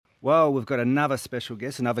Well, we've got another special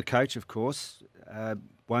guest, another coach, of course.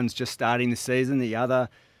 One's just starting the season, the other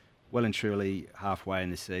well and truly halfway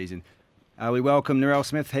in the season. We welcome Narelle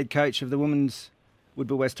Smith, head coach of the women's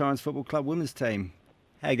Woodville West Torrens Football Club women's team.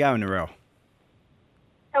 How you going, Narelle?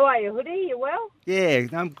 How are you, Hoodie? You well? Yeah,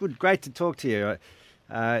 I'm good. Great to talk to you.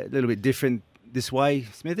 A little bit different this way,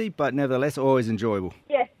 Smithy, but nevertheless always enjoyable.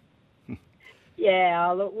 Yeah.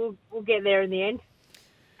 Yeah, look, we'll get there in the end.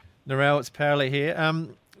 Narelle, it's Parley here.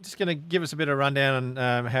 Just going to give us a bit of rundown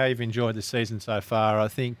on how you've enjoyed the season so far. I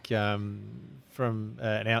think from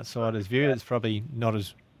an outsider's view, it's probably not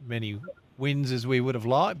as many wins as we would have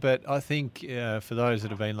liked, but I think for those that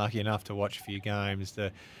have been lucky enough to watch a few games,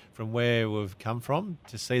 from where we've come from,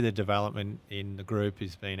 to see the development in the group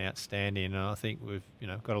has been outstanding, and I think we've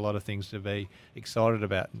got a lot of things to be excited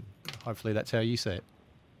about, and hopefully that's how you see it.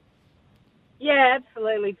 Yeah,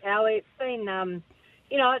 absolutely, Pally. It's been,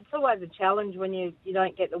 it's always a challenge when you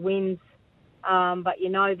don't get the wins, but you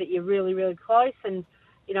know that you're really, really close, and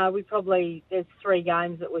there's 3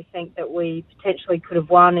 games that we think that we potentially could have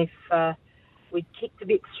won if we'd kicked a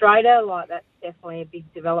bit straighter. Like, that's definitely a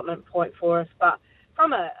big development point for us. But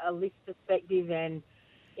from a list perspective, and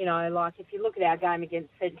if you look at our game against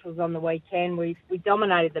Centrals on the weekend, we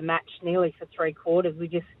dominated the match nearly for 3 quarters. We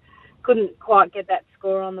just couldn't quite get that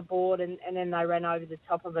score on the board, and then they ran over the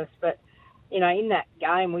top of us. But in that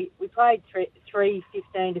game, we played three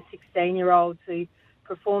 15 to 16-year-olds who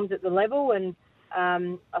performed at the level, and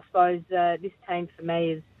I suppose this team for me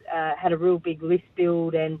has had a real big list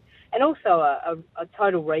build and also a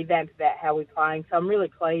total revamp about how we're playing. So I'm really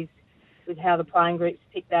pleased with how the playing groups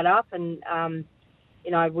picked that up, and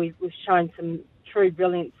we've shown some true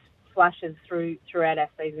brilliance flashes throughout our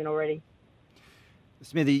season already.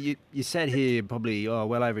 Smithy, you sat here probably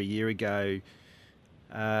well over a year ago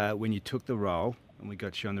when you took the role, and we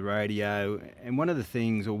got you on the radio, and one of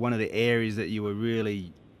the areas that you were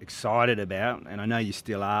really excited about, and I know you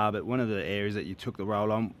still are, but one of the areas that you took the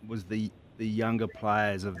role on was the younger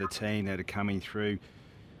players of the team that are coming through.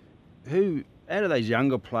 Who, out of those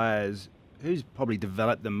younger players, who's probably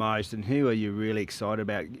developed the most, and who are you really excited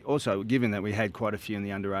about? Also, given that we had quite a few in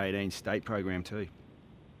the under-18 state program too.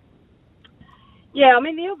 Yeah, I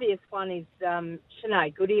mean, the obvious one is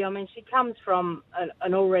Shanae Goody. I mean, she comes from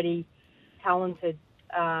an already talented,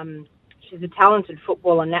 she's a talented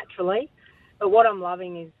footballer naturally. But what I'm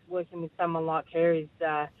loving is working with someone like her is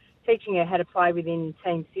teaching her how to play within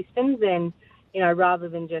team systems, and, rather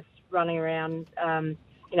than just running around,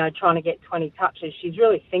 trying to get 20 touches, she's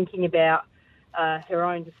really thinking about her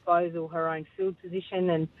own disposal, her own field position.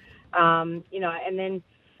 And, and then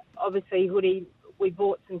obviously, Hoodie, we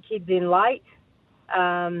brought some kids in late.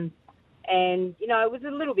 And, it was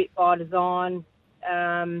a little bit by design,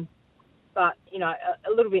 but,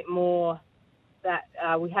 a little bit more that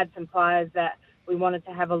we had some players that we wanted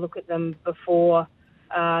to have a look at them before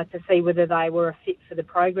to see whether they were a fit for the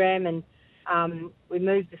program. And we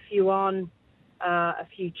moved a few on, a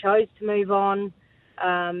few chose to move on.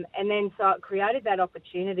 And then so it created that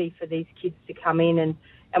opportunity for these kids to come in,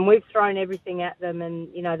 and we've thrown everything at them. And,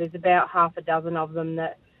 there's about half a dozen of them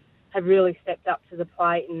that have really stepped up to the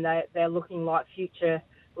plate, and they're looking like future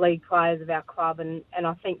league players of our club. And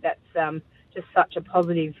I think that's just such a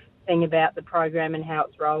positive thing about the program and how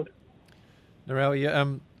it's rolled.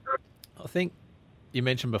 Narelle, I think you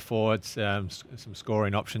mentioned before it's some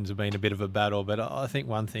scoring options have been a bit of a battle, but I think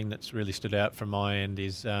one thing that's really stood out from my end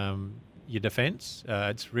is your defence.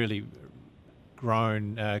 It's really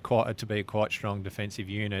grown to be a quite strong defensive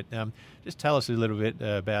unit. Just tell us a little bit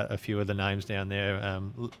about a few of the names down there,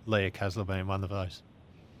 Leah Kasler being one of those.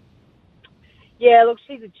 Yeah, look,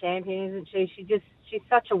 she's a champion, isn't she? She's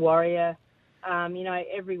such a warrior.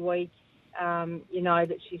 Every week,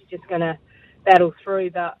 that she's just going to battle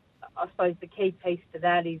through. But I suppose the key piece to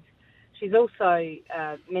that is she's also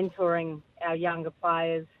mentoring our younger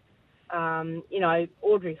players.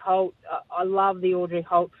 Audrey Holt, I love the Audrey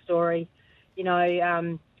Holt story.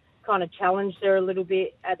 Kind of challenged her a little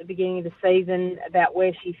bit at the beginning of the season about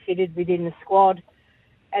where she fitted within the squad.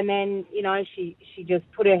 And then, she just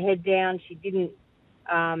put her head down. She didn't,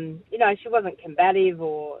 she wasn't combative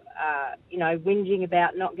or, whinging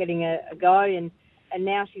about not getting a go. And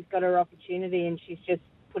now she's got her opportunity, and she's just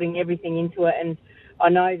putting everything into it. And I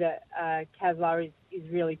know that Kasler is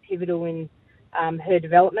really pivotal in her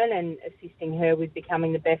development and assisting her with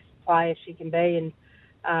becoming the best player she can be. And,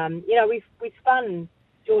 we spun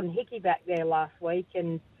Jordan Hickey back there last week,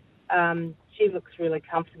 and she looks really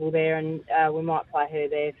comfortable there, and we might play her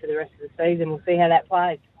there for the rest of the season. We'll see how that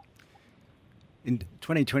plays. In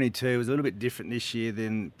 2022, it was a little bit different this year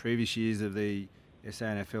than previous years of the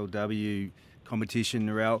SANFLW competition,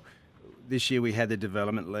 Narelle. This year we had the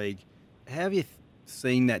Development League. How have you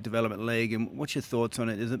seen that Development League, and what's your thoughts on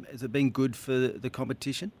it? Has it been good for the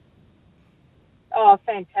competition? Oh,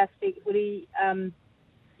 fantastic, Woody.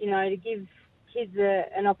 To give kids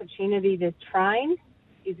an opportunity to train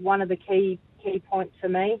is one of the key points for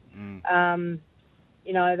me.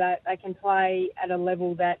 They can play at a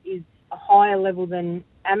level that is a higher level than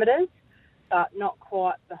amateurs, but not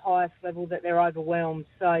quite the highest level that they're overwhelmed.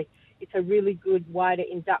 So it's a really good way to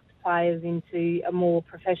induct players into a more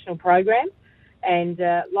professional program. And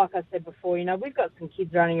like I said before, we've got some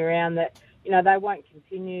kids running around that, they won't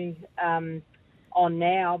continue on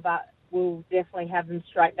now, but we'll definitely have them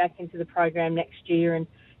straight back into the program next year and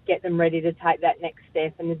get them ready to take that next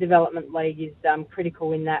step. And the Development League is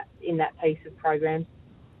critical in that piece of programs.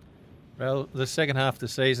 Well, the second half of the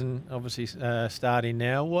season obviously starting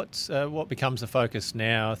now. What becomes the focus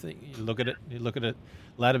now? I think you look at it,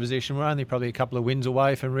 ladder position. We're only probably a couple of wins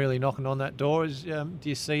away from really knocking on that door. Do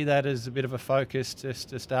you see that as a bit of a focus just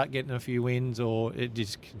to start getting a few wins, or it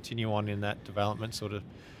just continue on in that development sort of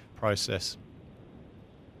process?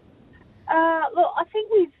 Look, I think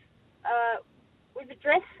we've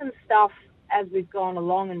addressed some stuff as we've gone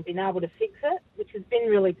along and been able to fix it, which has been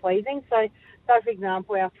really pleasing. So for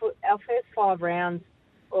example, our first 5 rounds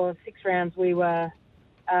or 6 rounds, we were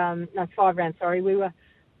 5 rounds. Sorry, we were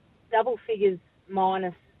double figures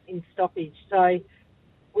minus in stoppage. So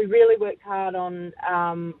we really worked hard on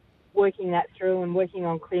working that through and working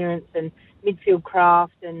on clearance and midfield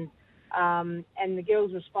craft, and the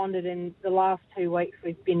girls responded. In the last 2 weeks,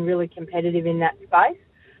 we've been really competitive in that space.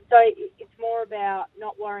 So it's more about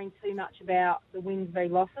not worrying too much about the wins v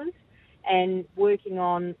losses and working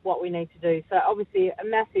on what we need to do. So obviously a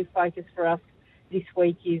massive focus for us this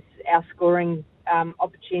week is our scoring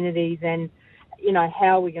opportunities and,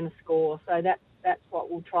 how we're going to score. So that's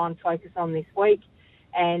what we'll try and focus on this week.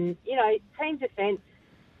 And, team defence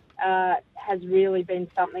has really been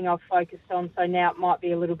something I've focused on. So now it might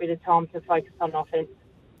be a little bit of time to focus on offence.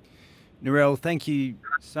 Narelle, thank you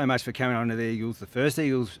so much for coming on to the first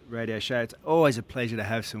Eagles radio show. It's always a pleasure to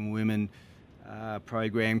have some women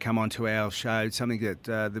program come onto our show. It's something that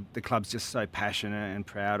the club's just so passionate and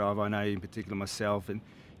proud of. I know in particular myself. And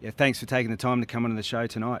thanks for taking the time to come on the show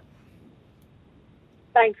tonight.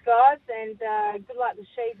 Thanks, guys, and good luck to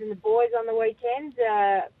Sheeds and the boys on the weekend.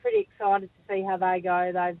 Pretty excited to see how they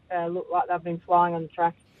go. They've looked like they've been flying on the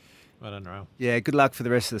track. Well done, Narelle. Yeah, good luck for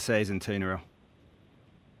the rest of the season too, Narelle.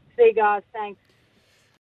 See you guys. Thanks.